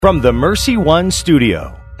From the Mercy One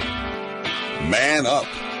Studio. Man Up,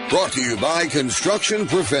 brought to you by Construction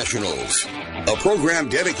Professionals, a program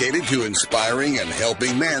dedicated to inspiring and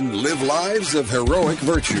helping men live lives of heroic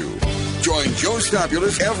virtue. Join Joe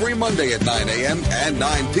Stopulus every Monday at 9 a.m. and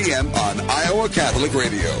 9 p.m. on Iowa Catholic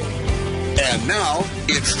Radio. And now,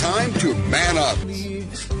 it's time to Man Up.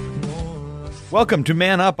 Welcome to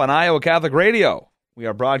Man Up on Iowa Catholic Radio. We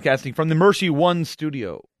are broadcasting from the Mercy One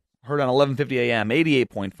Studio. Heard on 1150 AM,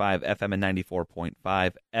 88.5 FM, and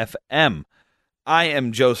 94.5 FM. I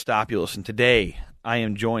am Joe Stopulus, and today I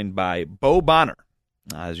am joined by Bo Bonner.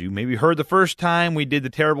 As you maybe heard the first time we did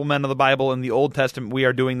the terrible men of the Bible in the Old Testament, we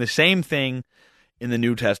are doing the same thing in the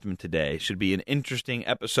New Testament today. Should be an interesting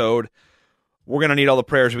episode. We're going to need all the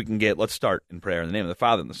prayers we can get. Let's start in prayer. In the name of the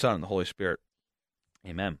Father, and the Son, and the Holy Spirit.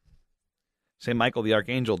 Amen. St. Michael the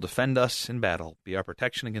Archangel, defend us in battle. Be our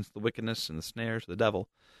protection against the wickedness and the snares of the devil.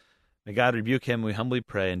 May God rebuke him, we humbly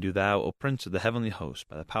pray, and do thou, O Prince of the heavenly host,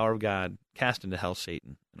 by the power of God, cast into hell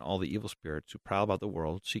Satan and all the evil spirits who prowl about the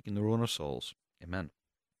world, seeking the ruin of souls. Amen.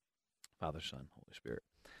 Father, Son, Holy Spirit.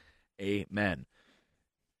 Amen.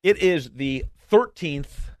 It is the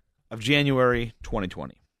 13th of January,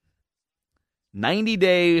 2020. 90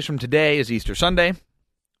 days from today is Easter Sunday,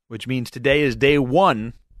 which means today is day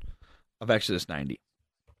one of Exodus 90.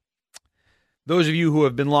 Those of you who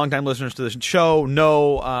have been longtime listeners to this show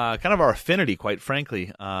know kind of our affinity, quite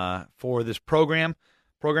frankly, for this program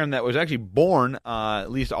that was actually born,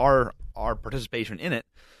 at least our participation in it,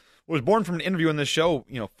 was born from an interview on this show,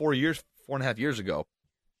 4.5 years ago,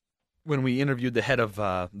 when we interviewed the head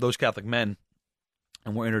of Those Catholic Men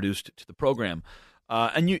and were introduced to the program.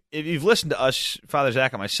 And if you've listened to us, Father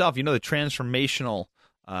Zach and myself, you know the transformational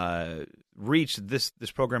reach this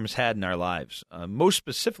program has had in our lives. Most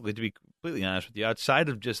specifically, to be completely honest with you, outside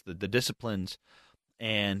of just the disciplines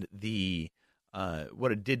and the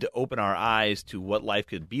what it did to open our eyes to what life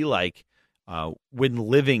could be like when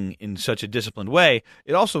living in such a disciplined way,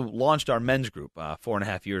 it also launched our men's group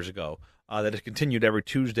 4.5 years ago that has continued every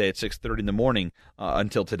Tuesday at 6:30 in the morning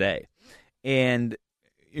until today. And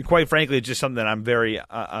quite frankly, it's just something that I'm very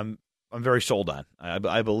sold on.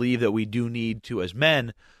 I believe that we do need to, as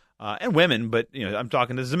men and women, but I'm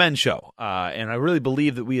talking, this is a men's show, and I really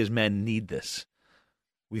believe that we as men need this.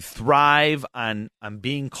 We thrive on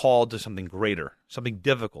being called to something greater, something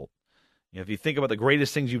difficult. If you think about the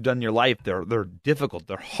greatest things you've done in your life, they're difficult,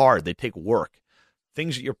 they're hard, they take work.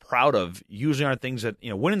 Things that you're proud of usually aren't things that,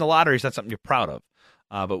 winning the lottery is not something you're proud of,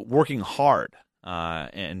 but working hard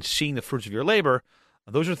and seeing the fruits of your labor,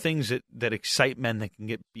 those are things that excite men, that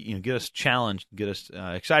can get us challenged, get us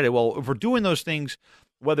excited. Well, if we're doing those things,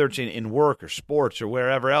 whether it's in work or sports or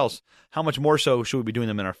wherever else, how much more so should we be doing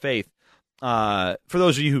them in our faith? For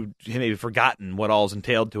those of you who may have forgotten what all is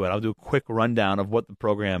entailed to it, I'll do a quick rundown of what the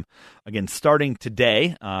program, again, starting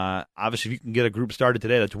today. Obviously, if you can get a group started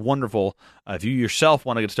today, that's wonderful. If you yourself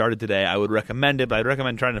want to get started today, I would recommend it, but I'd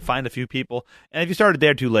recommend trying to find a few people. And if you started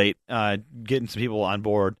there too late, getting some people on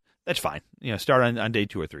board, that's fine. Start on day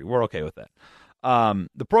 2 or 3. We're okay with that.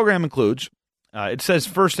 The program includes, it says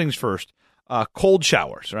first things first, cold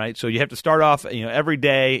showers, right? So you have to start off, every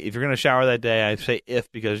day. If you're going to shower that day, I say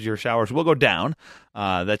if, because your showers will go down.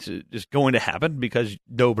 That's just going to happen because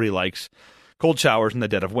nobody likes cold showers in the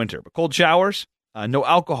dead of winter. But cold showers, no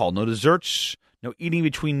alcohol, no desserts, no eating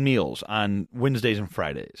between meals on Wednesdays and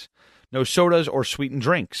Fridays. No sodas or sweetened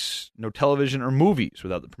drinks. No television or movies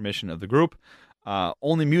without the permission of the group.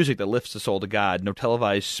 Only music that lifts the soul to God. No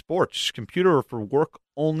televised sports. Computer for work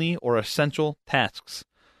only or essential tasks.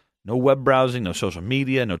 No web browsing, no social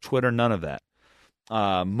media, no Twitter, none of that.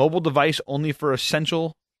 Mobile device only for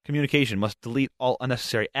essential communication. Must delete all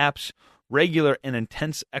unnecessary apps. Regular and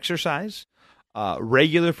intense exercise.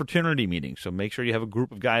 Regular fraternity meetings. So make sure you have a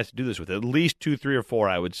group of guys to do this with. At least 2, 3, or 4,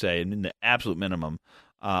 I would say, and in the absolute minimum,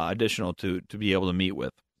 additional to be able to meet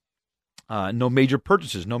with. No major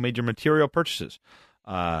purchases, no major material purchases.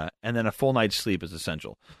 And then a full night's sleep is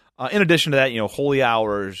essential. In addition to that, holy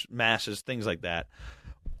hours, masses, things like that.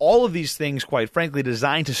 All of these things, quite frankly,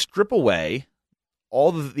 designed to strip away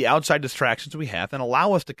all the outside distractions we have and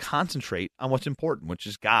allow us to concentrate on what's important, which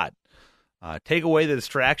is God. Take away the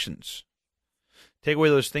distractions. Take away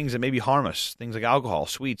those things that maybe harm us, things like alcohol,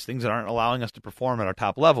 sweets, things that aren't allowing us to perform at our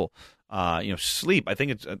top level. Sleep. I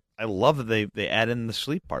think I love that they add in the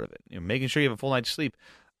sleep part of it. Making sure you have a full night's sleep.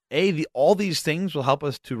 All these things will help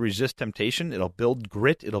us to resist temptation. It'll build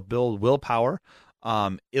grit. It'll build willpower.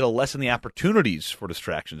 It'll lessen the opportunities for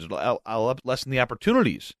distractions. It'll lessen the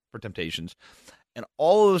opportunities for temptations. And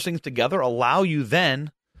all of those things together allow you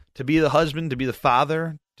then to be the husband, to be the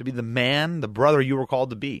father, to be the man, the brother you were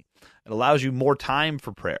called to be. It allows you more time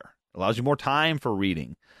for prayer. It allows you more time for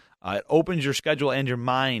reading. It opens your schedule and your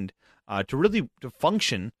mind to really to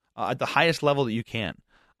function at the highest level that you can.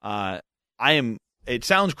 It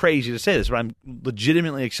sounds crazy to say this, but I'm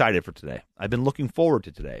legitimately excited for today. I've been looking forward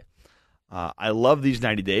to today. I love these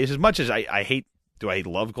 90 days. As much as I hate, do I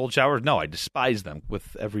love cold showers? No, I despise them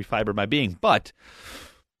with every fiber of my being. But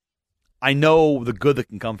I know the good that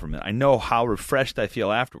can come from it. I know how refreshed I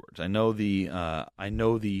feel afterwards. I know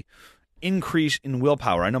the increase in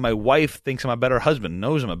willpower. I know my wife thinks I'm a better husband,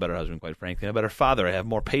 knows I'm a better husband, quite frankly. I'm a better father. I have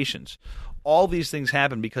more patience. All these things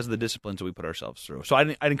happen because of the disciplines that we put ourselves through. So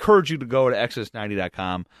I'd encourage you to go to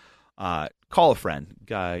Exodus90.com, call a friend,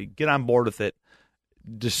 get on board with it,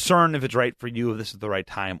 discern if it's right for you, if this is the right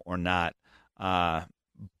time or not. But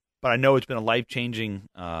I know it's been a life-changing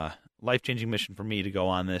mission for me to go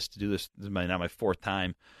on this, to do this. This is now my fourth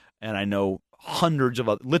time, and I know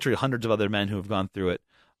literally hundreds of other men who have gone through it,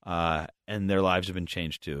 and their lives have been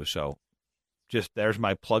changed too. So just there's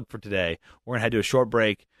my plug for today. We're going to head to a short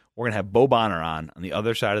break. We're going to have Bo Bonner on the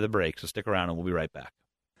other side of the break, so stick around and we'll be right back.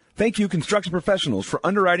 Thank you, Construction Professionals, for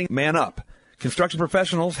underwriting Man Up. Construction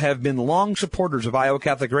Professionals have been long supporters of Iowa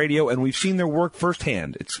Catholic Radio, and we've seen their work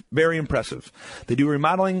firsthand. It's very impressive. They do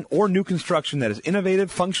remodeling or new construction that is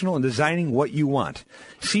innovative, functional, and designing what you want.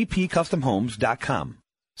 CPCustomHomes.com.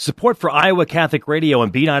 Support for Iowa Catholic Radio and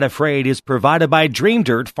Be Not Afraid is provided by Dream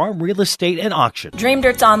Dirt Farm Real Estate and Auction. Dream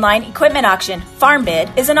Dirt's online equipment auction, Farm Bid,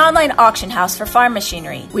 is an online auction house for farm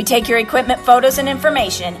machinery. We take your equipment photos and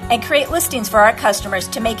information and create listings for our customers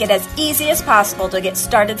to make it as easy as possible to get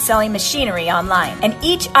started selling machinery online. And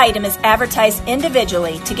each item is advertised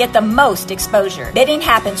individually to get the most exposure. Bidding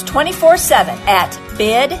happens 24/7 at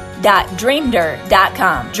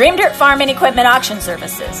bid.dreamdirt.com. Dream Dirt Farm and Equipment Auction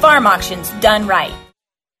Services. Farm auctions done right.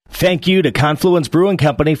 Thank you to Confluence Brewing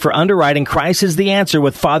Company for underwriting Christ is the Answer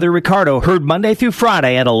with Father Ricardo, heard Monday through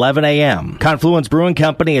Friday at 11 a.m. Confluence Brewing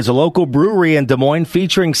Company is a local brewery in Des Moines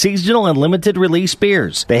featuring seasonal and limited release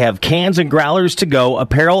beers. They have cans and growlers to go,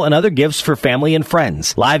 apparel, and other gifts for family and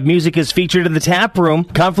friends. Live music is featured in the tap room.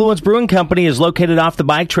 Confluence Brewing Company is located off the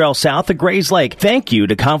bike trail south of Grays Lake. Thank you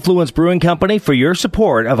to Confluence Brewing Company for your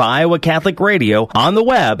support of Iowa Catholic Radio on the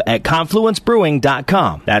web at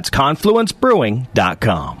confluencebrewing.com. That's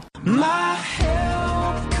confluencebrewing.com. My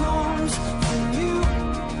help comes from you.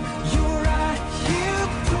 You're right here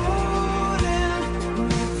pulling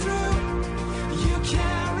me through. You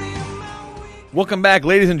carry my weight. Welcome back,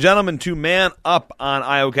 ladies and gentlemen, to Man Up on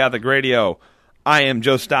Iowa Catholic Radio. I am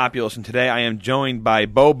Joe Stopulus, and today I am joined by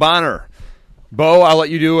Bo Bonner. Bo, I'll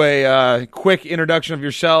let you do a quick introduction of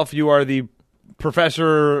yourself. You are the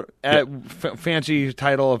professor at fancy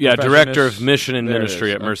title of director of mission and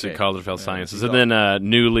ministry at Mercy Okay. College of Health Sciences, and then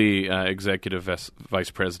newly executive vice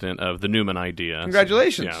president of the Newman Idea.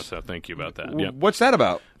 Congratulations. So thank you about that. Yeah. What's that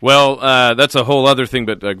about? Well, that's a whole other thing,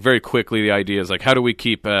 but very quickly, the idea is how do we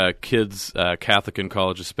keep kids Catholic in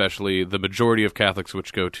college, especially the majority of Catholics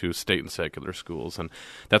which go to state and secular schools, and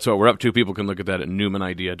that's what we're up to. People can look at that at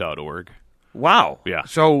newmanidea.org. Wow. Yeah.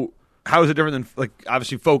 So how is it different than,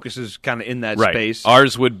 obviously Focus is kind of in that space?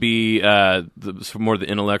 Ours would be more the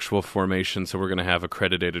intellectual formation, so we're going to have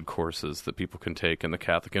accredited courses that people can take in the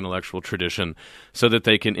Catholic intellectual tradition so that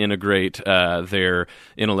they can integrate their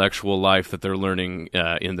intellectual life that they're learning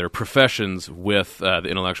in their professions with the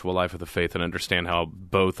intellectual life of the faith, and understand how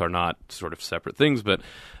both are not sort of separate things, but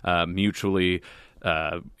mutually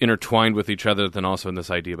intertwined with each other. Then also in this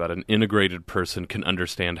idea about an integrated person can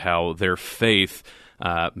understand how their faith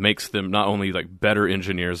makes them not only better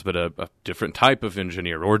engineers, but a different type of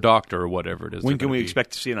engineer or doctor or whatever it is. When can we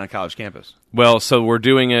expect to see it on a college campus? Well, so we're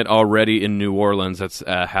doing it already in New Orleans. That's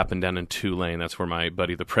happened down in Tulane. That's where my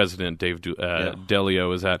buddy, the president, Dave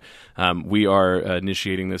Delio, is at. We are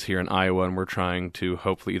initiating this here in Iowa, and we're trying to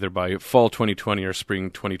hopefully either by fall 2020 or spring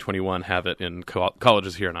 2021 have it in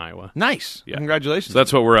colleges here in Iowa. Nice. Yeah. Congratulations. So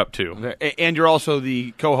that's what we're up to. And you're also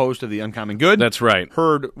the co-host of The Uncommon Good. That's right.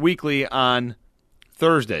 Heard weekly on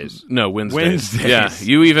Thursdays. No, Wednesdays. Wednesdays. Yeah,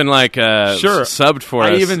 you even subbed for us.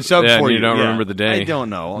 I even subbed for you. You don't remember the day. I don't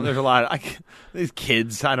know. There's a lot. These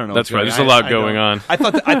kids. I don't know. That's right. There's a lot going on. I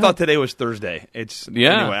thought today was Thursday. Anyway.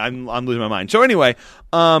 I'm losing my mind. So anyway,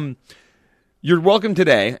 you're welcome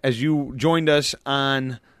today as you joined us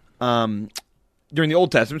on during the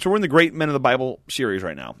Old Testament. So we're in the Great Men of the Bible series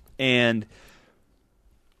right now, and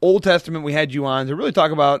Old Testament. We had you on to really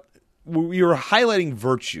talk about. We were highlighting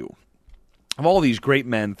virtue of all these great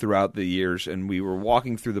men throughout the years, and we were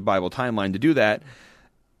walking through the Bible timeline to do that.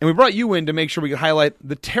 And we brought you in to make sure we could highlight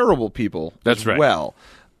the terrible people That's as right. well.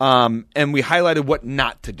 and we highlighted what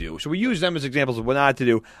not to do. So we use them as examples of what not to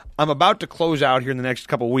do. I'm about to close out here in the next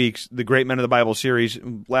couple of weeks the Great Men of the Bible series.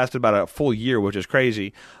 Lasted about a full year, which is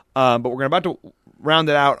crazy. But we're about to round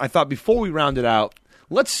it out. I thought before we round it out,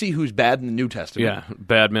 let's see who's bad in the New Testament. Yeah,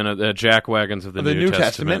 bad men, jackwagons of the New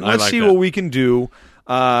Testament. Let's see what we can do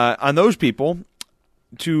on those people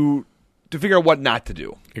to figure out what not to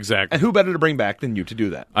do. Exactly. And who better to bring back than you to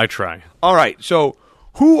do that? I try. All right, so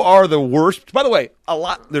who are the worst? By the way,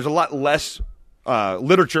 there's a lot less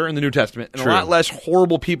literature in the New Testament and True. a lot less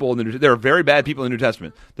horrible people in the New Testament. There are very bad people in the New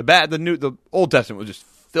Testament. The Old Testament was just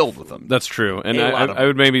filled with them. That's true. And I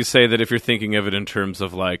would maybe say that if you're thinking of it in terms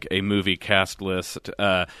of like a movie cast list,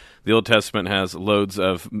 the Old Testament has loads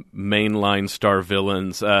of mainline star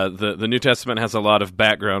villains. The New Testament has a lot of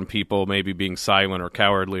background people maybe being silent or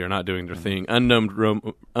cowardly or not doing their thing, unnamed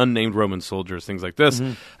Roman soldiers, things like this.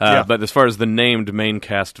 But as far as the named main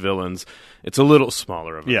cast villains, it's a little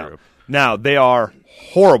smaller of a group. Now, they are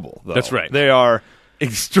horrible, though. That's right. They are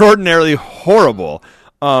extraordinarily horrible.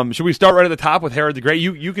 Should we start right at the top with Herod the Great?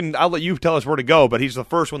 You can. I'll let you tell us where to go, but he's the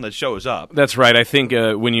first one that shows up. That's right. I think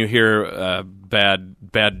when you hear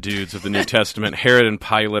bad dudes of the New Testament, Herod and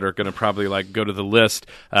Pilate are going to probably go to the list.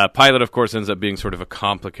 Pilate, of course, ends up being sort of a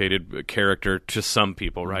complicated character to some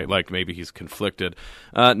people, right? Like maybe he's conflicted.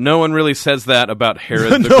 No one really says that about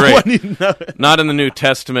Herod the Great. Not in the New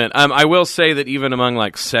Testament. I will say that even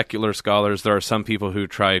among secular scholars, there are some people who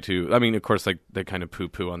try to. I mean, of course, they kind of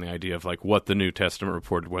poo-poo on the idea of what the New Testament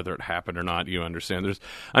reported, whether it happened or not. You understand?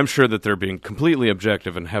 I'm sure that they're being completely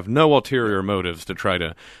objective and have no ulterior motives to try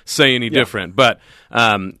to say any different. But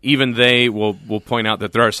even they will point out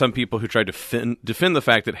that there are some people who try to defend the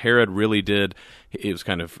fact that Herod really did. It was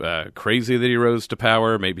kind of crazy that he rose to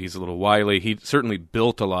power. Maybe he's a little wily. He certainly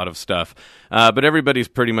built a lot of stuff. But everybody's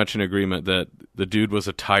pretty much in agreement that the dude was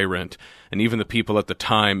a tyrant. And even the people at the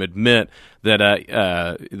time admit that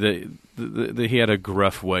he had a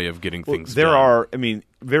gruff way of getting things done. There are,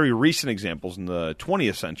 very recent examples in the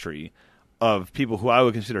 20th century of people who I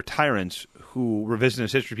would consider tyrants who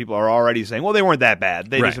revisionist history people are already saying, well, they weren't that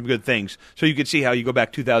bad. They did some good things. So you could see how you go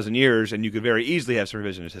back 2,000 years and you could very easily have some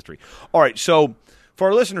revisionist history. All right, so for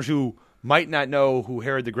our listeners who might not know who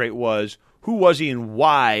Herod the Great was, who was he and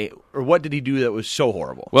why, or what did he do that was so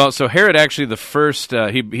horrible? Well, so Herod actually the first,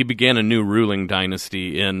 he began a new ruling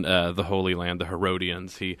dynasty in the Holy Land, the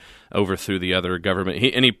Herodians. He overthrew the other government.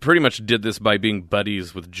 He pretty much did this by being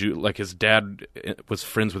buddies with, his dad was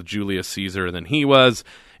friends with Julius Caesar, and then he was,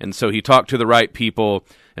 and so he talked to the right people,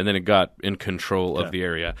 and then it got in control of the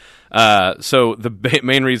area. So the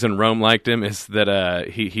main reason Rome liked him is that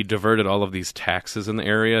he diverted all of these taxes in the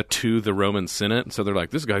area to the Roman Senate. So they're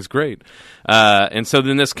like, this guy's great. And so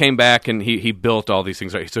then this came back, and he built all these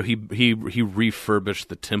things. Right? So he refurbished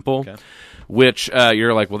the temple, which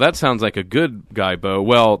you're like, well, that sounds like a good guy, Bo.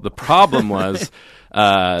 Well, the problem was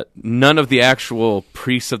none of the actual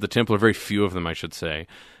priests of the temple, or very few of them, I should say,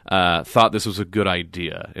 thought this was a good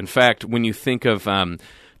idea. In fact, when you think of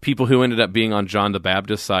people who ended up being on John the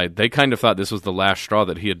Baptist's side, they kind of thought this was the last straw,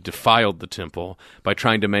 that he had defiled the temple by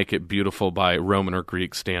trying to make it beautiful by Roman or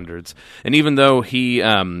Greek standards. And even though he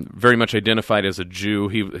very much identified as a Jew,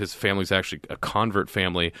 his family's actually a convert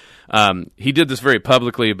family, he did this very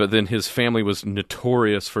publicly, but then his family was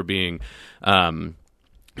notorious for being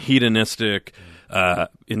hedonistic,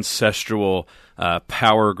 incestual,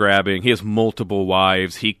 power grabbing. He has multiple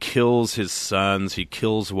wives. He kills his sons. He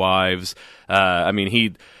kills wives.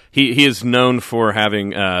 He is known for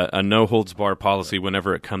having a no holds barred policy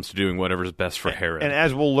whenever it comes to doing whatever is best for Herod. And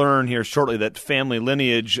as we'll learn here shortly, that family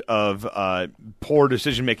lineage of poor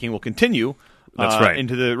decision making will continue. That's right.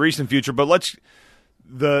 Into the recent future. But let's.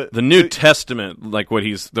 The New Testament, what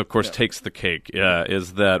he's, of course, takes the cake,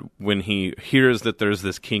 is that when he hears that there's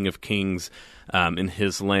this King of Kings in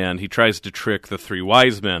his land, he tries to trick the three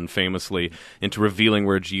wise men, famously, into revealing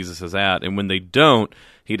where Jesus is at. And when they don't,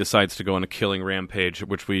 he decides to go on a killing rampage,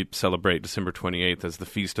 which we celebrate December 28th as the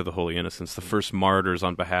Feast of the Holy Innocents, the first martyrs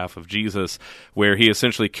on behalf of Jesus, where he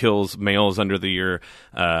essentially kills males under the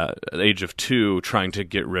age of 2, trying to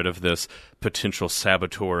get rid of this potential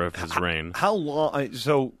saboteur of his reign. How long?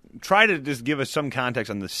 So try to just give us some context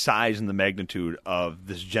on the size and the magnitude of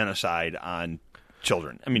this genocide on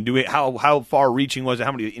children. I mean, how far-reaching was it?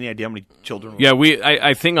 Any idea how many children? Yeah,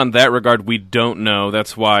 I think on that regard we don't know.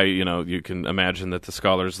 That's why you can imagine that the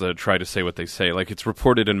scholars that try to say what they say, like it's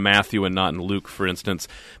reported in Matthew and not in Luke, for instance.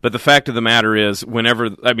 But the fact of the matter is,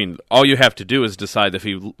 all you have to do is decide if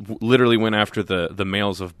he literally went after the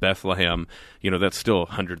males of Bethlehem. That's still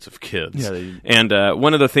hundreds of kids. Yeah, and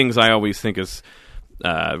one of the things I always think is,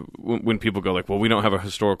 when people go like, well, we don't have a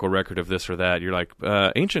historical record of this or that, you're like,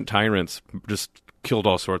 ancient tyrants just killed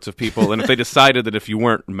all sorts of people, and if they decided that if you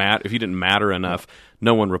didn't matter enough,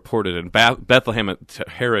 no one reported it. Bethlehem to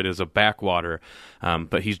Herod is a backwater,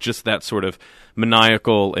 but he's just that sort of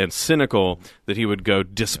maniacal and cynical that he would go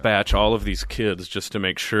dispatch all of these kids just to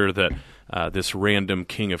make sure that this random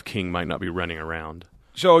king of king might not be running around.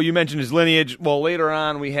 So you mentioned his lineage. Well, later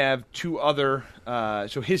on we have two other.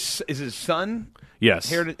 So his son.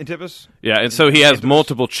 Yes. Herod Antipas? Yeah, and so he has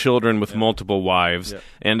multiple children with multiple wives. Yeah.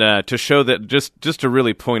 And to show that, just to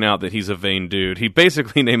really point out that he's a vain dude, he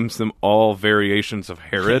basically names them all variations of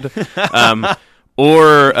Herod.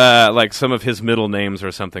 Or like some of his middle names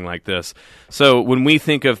or something like this. So when we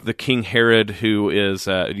think of the King Herod, who is,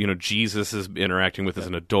 Jesus is interacting with as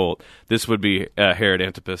an adult, this would be Herod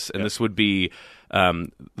Antipas, and this would be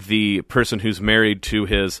the person who's married to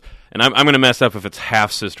his, and I'm going to mess up if it's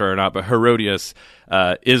half-sister or not, but Herodias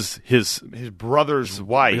is his brother's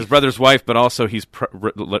wife. His brother's wife, but also he's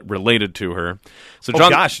related to her. So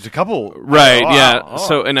John, it's a couple. Right, yeah. Oh.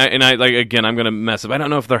 So, and I like, again, I'm going to mess up. I don't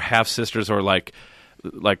know if they're half-sisters or like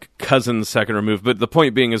cousins second removed, but the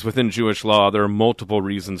point being is within Jewish law there are multiple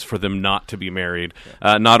reasons for them not to be married,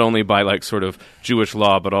 not only by like sort of Jewish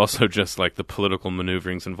law but also just like the political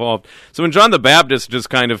maneuverings involved. So when John the Baptist just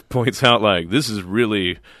kind of points out like this is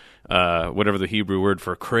really whatever the Hebrew word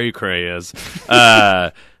for cray-cray is,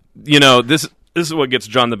 this is what gets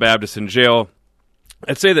John the Baptist in jail.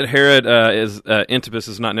 I'd say that Herod Antipas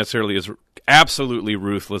is not necessarily as absolutely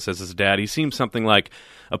ruthless as his dad. He seems something like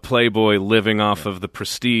a playboy living off of the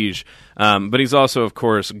prestige, but he's also, of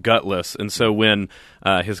course, gutless. And so when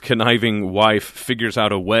his conniving wife figures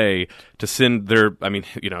out a way to send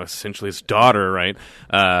essentially his daughter, right,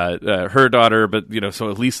 her daughter, but, so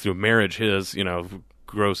at least through marriage his,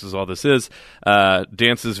 gross as all this is,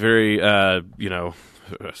 dances very,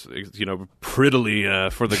 prettily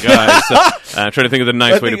for the guys. So, I'm trying to think of the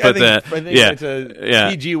nice way to put that. I think it's a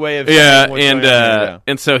PG way of saying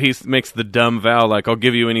and so he makes the dumb vow, like, I'll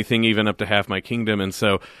give you anything, even up to half my kingdom. And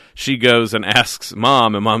so she goes and asks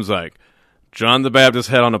Mom, and Mom's like, John the Baptist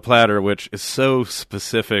head on a platter, which is so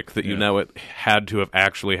specific that you know it had to have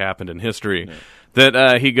actually happened in history. Yeah.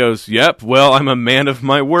 That he goes, yep, well, I'm a man of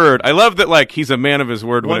my word. I love that, like, he's a man of his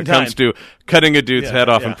word when it comes to cutting a dude's head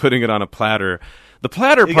off and putting it on a platter. The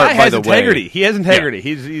platter part, by the integrity. Way, he has integrity. Yeah.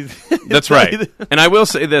 He's that's right. And I will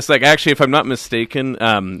say this, like, actually, if I'm not mistaken,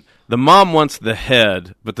 the mom wants the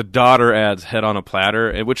head, but the daughter adds head on a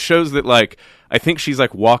platter, which shows that, like, I think she's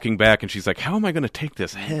like walking back, and she's like, "How am I going to take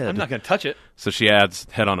this head? I'm not going to touch it." So she adds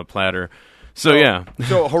head on a platter. So yeah.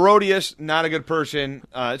 So Herodias, not a good person.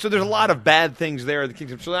 So there's a lot of bad things there in the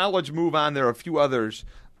kingdom. So now let's move on. There are a few others.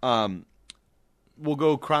 We'll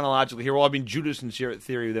go chronologically here. Well, I mean, Judas in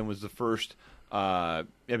theory then was the first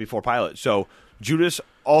before Pilate. So Judas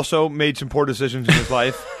also made some poor decisions in his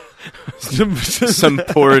life. some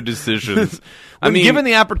poor decisions. Given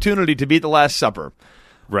the opportunity to be at the Last Supper.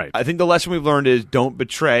 Right. I think the lesson we've learned is don't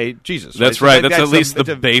betray Jesus. That's right. That's at least the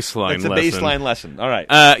baseline lesson. That's a baseline lesson. All right.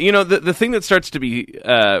 The thing that starts to be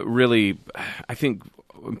really, I think,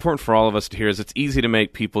 important for all of us to hear is it's easy to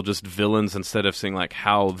make people just villains instead of seeing like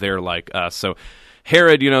how they're like us. So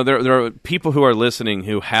Herod, there are people who are listening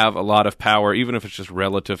who have a lot of power, even if it's just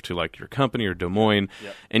relative to like your company or Des Moines,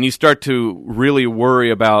 and you start to really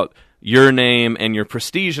worry about your name and your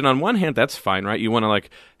prestige. And on one hand, that's fine, right? You want to like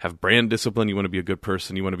have brand discipline. You want to be a good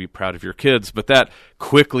person. You want to be proud of your kids. But that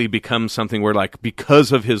quickly becomes something where like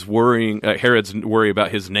because of his worrying, Herod's worry about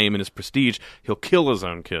his name and his prestige, he'll kill his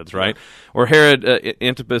own kids, right? Or Herod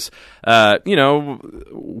Antipas,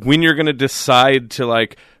 when you're going to decide to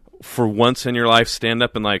like for once in your life stand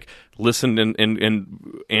up and like listen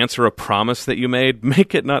and answer a promise that you made,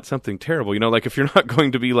 make it not something terrible. Like if you're not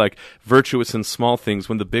going to be like virtuous in small things,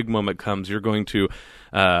 when the big moment comes, you're going to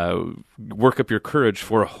work up your courage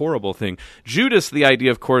for a horrible thing. Judas, the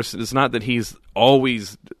idea, of course, is not that he's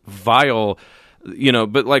always vile,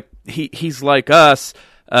 but like he's like us,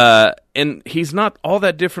 and he's not all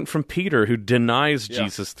that different from Peter, who denies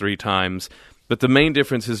Jesus 3 times. But the main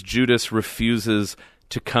difference is Judas refuses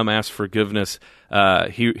to come ask forgiveness.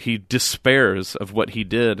 He despairs of what he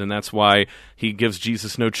did, and that's why he gives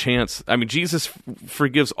Jesus no chance. I mean, Jesus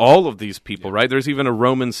forgives all of these people, right? There's even a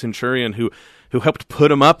Roman centurion who helped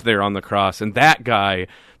put him up there on the cross, and that guy,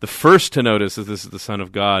 the first to notice that this is the Son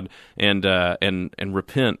of God and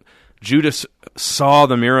repent. Judas saw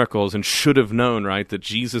the miracles and should have known, right, that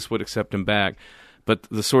Jesus would accept him back. But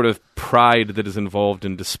the sort of pride that is involved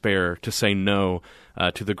in despair to say no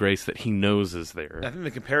to the grace that he knows is there. I think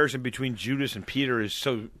the comparison between Judas and Peter is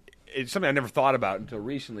it's something I never thought about until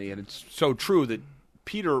recently, and it's so true that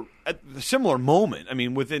Peter, at a similar moment, I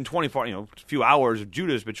mean, within 24, a few hours of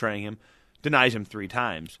Judas betraying him, denies him 3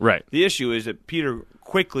 times. Right. The issue is that Peter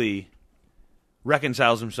quickly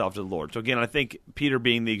reconciles himself to the Lord. So again, I think Peter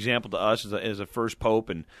being the example to us as a first pope,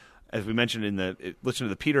 and as we mentioned listen to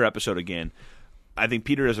the Peter episode again, I think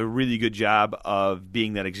Peter does a really good job of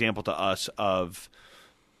being that example to us of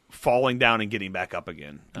falling down and getting back up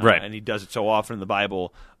again. Right. And he does it so often in the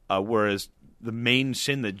Bible, whereas the main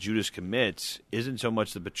sin that Judas commits isn't so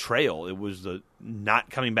much the betrayal. It was the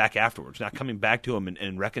not coming back afterwards, not coming back to him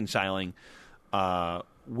and reconciling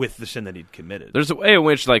with the sin that he'd committed. There's a way in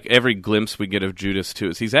which, like, every glimpse we get of Judas, too,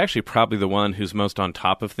 is he's actually probably the one who's most on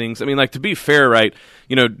top of things. I mean, like, to be fair, right,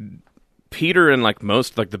 Peter and, like,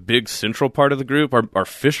 most, like, the big central part of the group are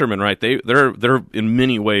fishermen, right? They're in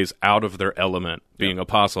many ways out of their element being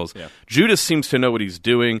apostles. Yeah. Judas seems to know what he's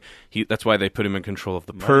doing. That's why they put him in control of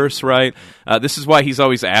the purse, right? This is why he's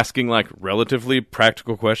always asking, like, relatively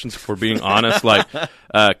practical questions, if we're being honest. Like,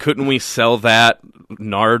 couldn't we sell that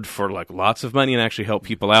nard for, like, lots of money and actually help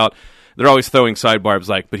people out? They're always throwing sidebarbs,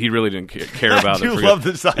 like, but he really didn't care about it. I do love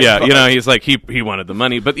the sidebars. Yeah, he's like, he wanted the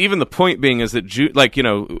money. But even the point being is that,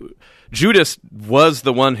 Judas was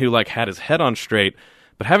the one who, like, had his head on straight,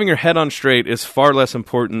 but having your head on straight is far less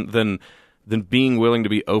important than being willing to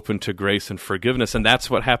be open to grace and forgiveness. And that's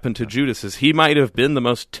what happened to Judas. Is he might have been the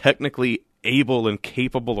most technically able and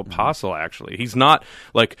capable apostle, actually. He's not,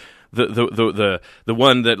 like, the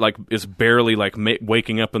one that, like, is barely, like,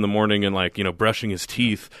 waking up in the morning and, like, brushing his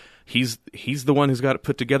teeth. He's the one who's got it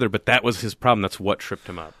put together, but that was his problem. That's what tripped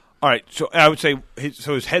him up. All right, so I would say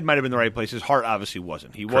his head might have been in the right place. His heart obviously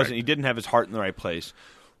wasn't. Correct. He didn't have his heart in the right place.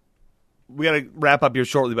 We got to wrap up here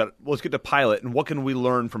shortly, but let's get to Pilate and what can we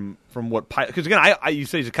learn from what Pilate? Because again, you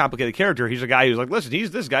say he's a complicated character. He's a guy who's like, listen,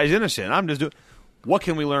 this guy's innocent. I'm just doing. What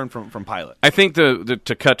can we learn from Pilate? I think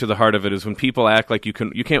to cut to the heart of it is when people act like you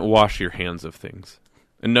can't wash your hands of things.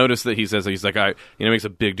 And notice that he says he's like, makes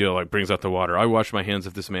a big deal, like brings out the water. I wash my hands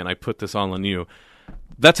of this man. I put this all on you.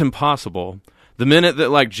 That's impossible. The minute that,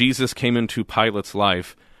 like, Jesus came into Pilate's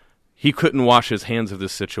life, he couldn't wash his hands of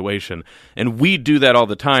this situation. And we do that all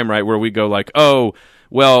the time, right, where we go like, oh,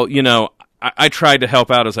 well, I tried to help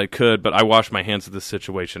out as I could, but I washed my hands of this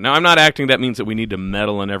situation. Now, I'm not acting that means that we need to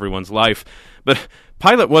meddle in everyone's life, but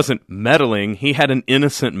Pilate wasn't meddling. He had an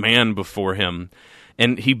innocent man before him,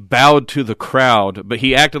 and he bowed to the crowd, but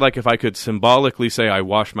he acted like if I could symbolically say, I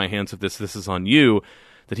wash my hands of this is on you,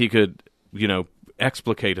 that he could,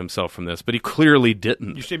 explicate himself from this, but he clearly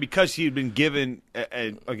didn't. You say because he had been given,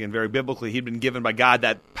 again, very biblically, he'd been given by God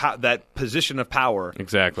that position of power.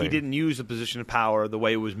 Exactly. He didn't use the position of power the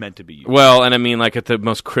way it was meant to be used. Well, and I mean, like, at the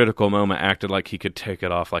most critical moment, acted like he could take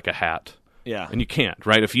it off like a hat. Yeah. And you can't,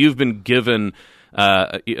 right? If you've been given,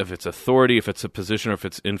 if it's authority, if it's a position, or if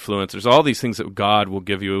it's influence, there's all these things that God will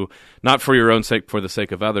give you, not for your own sake, for the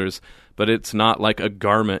sake of others, but it's not like a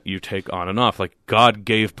garment you take on and off. Like, God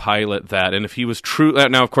gave Pilate that, and if he was true,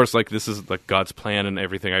 now, of course, like, this is, like, God's plan and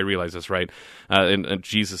everything, I realize this, right? And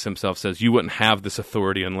Jesus himself says, you wouldn't have this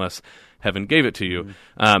authority unless heaven gave it to you.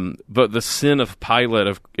 Mm-hmm. But the sin of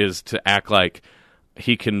Pilate is to act like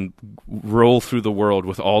he can roll through the world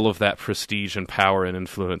with all of that prestige and power and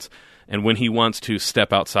influence. And when he wants to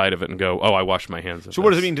step outside of it and go, oh, I wash my hands of So what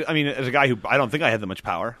this. does it mean? As a guy who I don't think I had that much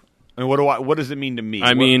power. I mean, what does it mean to me?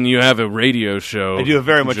 I mean, you have a radio show. I do have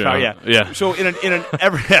very much Joe. power. Yeah. So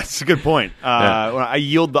that's a good point. When I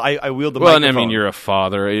wield the microphone. Well, and I mean, you're a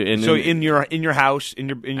father. So in your house, in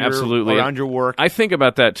your absolutely around your work. I think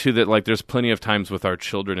about that too. That, like, there's plenty of times with our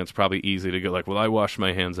children, it's probably easy to go like, well, I wash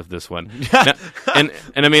my hands of this one. Now, and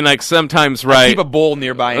I mean, like, sometimes, right? Keep a bowl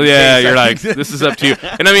nearby. Yeah, you're like, this is up to you.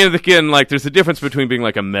 And I mean, again, like, there's a difference between being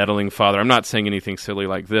like a meddling father. I'm not saying anything silly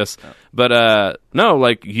like this, but no,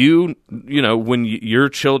 like, when your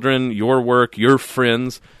children, your work, your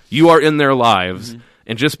friends, you are in their lives,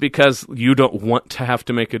 and just because you don't want to have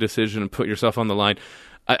to make a decision and put yourself on the line,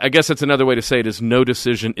 I guess that's another way to say it is no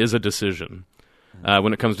decision is a decision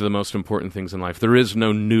when it comes to the most important things in life. There is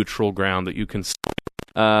no neutral ground that you can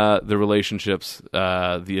the relationships,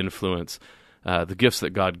 the influence, the gifts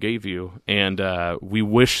that God gave you, and we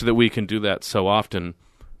wish that we can do that so often,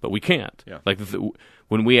 but we can't. Yeah. Like,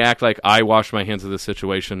 when we act like I wash my hands of this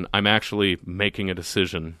situation, I'm actually making a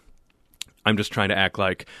decision. I'm just trying to act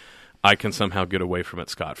like I can somehow get away from it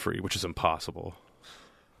scot-free, which is impossible.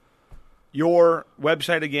 Your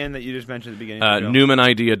website again that you just mentioned at the beginning.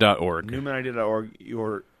 NewmanIdea.org. NewmanIdea.org.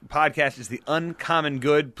 Your podcast is The Uncommon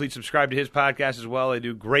Good. Please subscribe to his podcast as well. They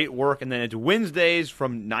do great work. And then it's Wednesdays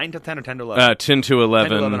from 9 to 10 or 10 to 11? 10 to 11,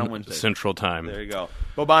 10 to 11 on Wednesdays. Central Time. There you go.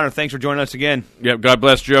 Bo Bonner, thanks for joining us again. Yep, God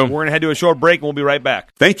bless, Joe. We're going to head to a short break, and we'll be right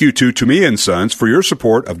back. Thank you to Toomey & Sons for your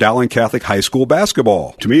support of Dowling Catholic High School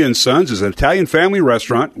basketball. Toomey & Sons is an Italian family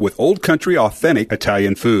restaurant with old country authentic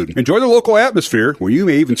Italian food. Enjoy the local atmosphere where you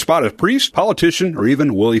may even spot a priest, politician, or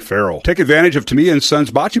even Willie Farrell. Take advantage of Toomey &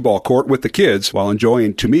 Sons bocce ball court with the kids while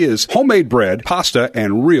enjoying Toomey's homemade bread, pasta,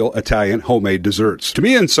 and real Italian homemade desserts.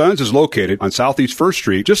 Toomey & Sons is located on Southeast 1st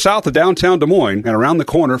Street, just south of downtown Des Moines, and around the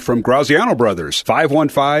corner from Graziano Brothers.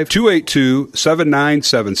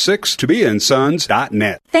 515-282-7976,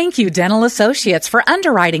 ToomeyandSons.net. Thank you, Dental Associates, for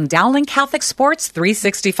underwriting Dowling Catholic Sports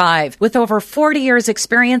 365. With over 40 years'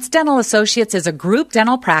 experience, Dental Associates is a group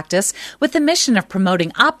dental practice with the mission of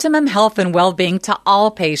promoting optimum health and well-being to all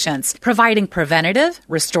patients, providing preventative,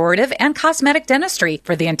 restorative, and cosmetic dentistry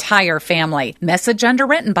for the entire family. Message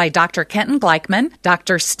underwritten by Dr. Kenton Gleichman,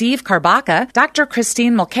 Dr. Steve Karbaka, Dr.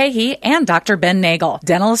 Christine Mulcahy, and Dr. Ben Nagel.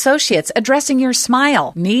 Dental Associates, addressing your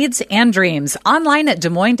smile, needs, and dreams. Online at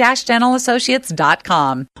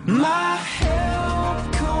DesMoines-DentalAssociates.com. My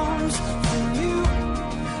help comes from you.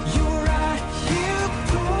 You're right here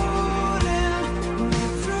pulling me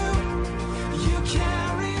through. You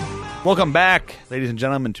carry my... Welcome back, ladies and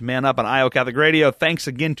gentlemen, to Man Up on Iowa Catholic Radio. Thanks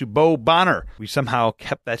again to Bo Bonner. We somehow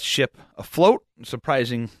kept that ship afloat,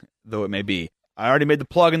 surprising though it may be. I already made the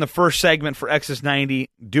plug in the first segment for Exodus 90.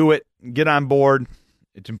 Do it. Get on board.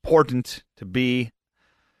 It's important to be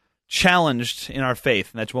challenged in our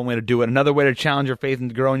faith, and that's one way to do it. Another way to challenge your faith and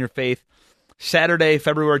to grow in your faith, Saturday,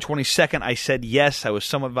 February 22nd, I said yes. I was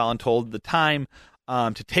somewhat voluntold at the time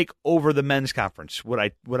to take over the men's conference. Would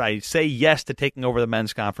I say yes to taking over the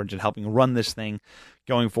men's conference and helping run this thing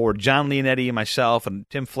going forward? John Leonetti and myself and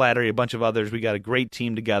Tim Flattery, a bunch of others, we got a great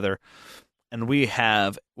team together, and we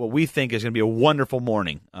have what we think is going to be a wonderful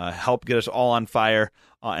morning, help get us all on fire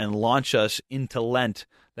and launch us into Lent.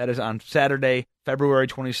 That is on Saturday, February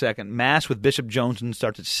 22nd. Mass with Bishop Johnson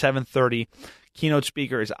starts at 7:30. Keynote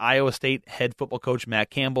speaker is Iowa State head football coach Matt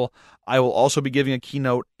Campbell. I will also be giving a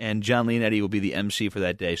keynote, and John Leonetti will be the MC for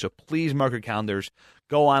that day. So please mark your calendars.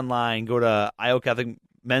 Go online. Go to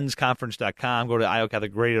iowacatholicmensconference.com. Go to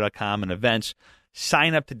iowacatholicradio.com and events.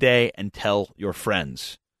 Sign up today and tell your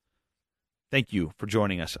friends. Thank you for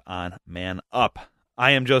joining us on Man Up.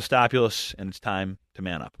 I am Joe Stopulus, and it's time to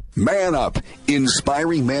man up. Man Up,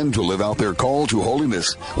 inspiring men to live out their call to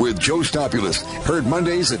holiness with Joe Stopulus. Heard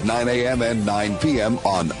Mondays at 9 a.m. and 9 p.m.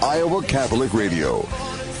 on Iowa Catholic Radio.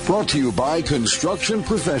 Brought to you by Construction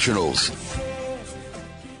Professionals.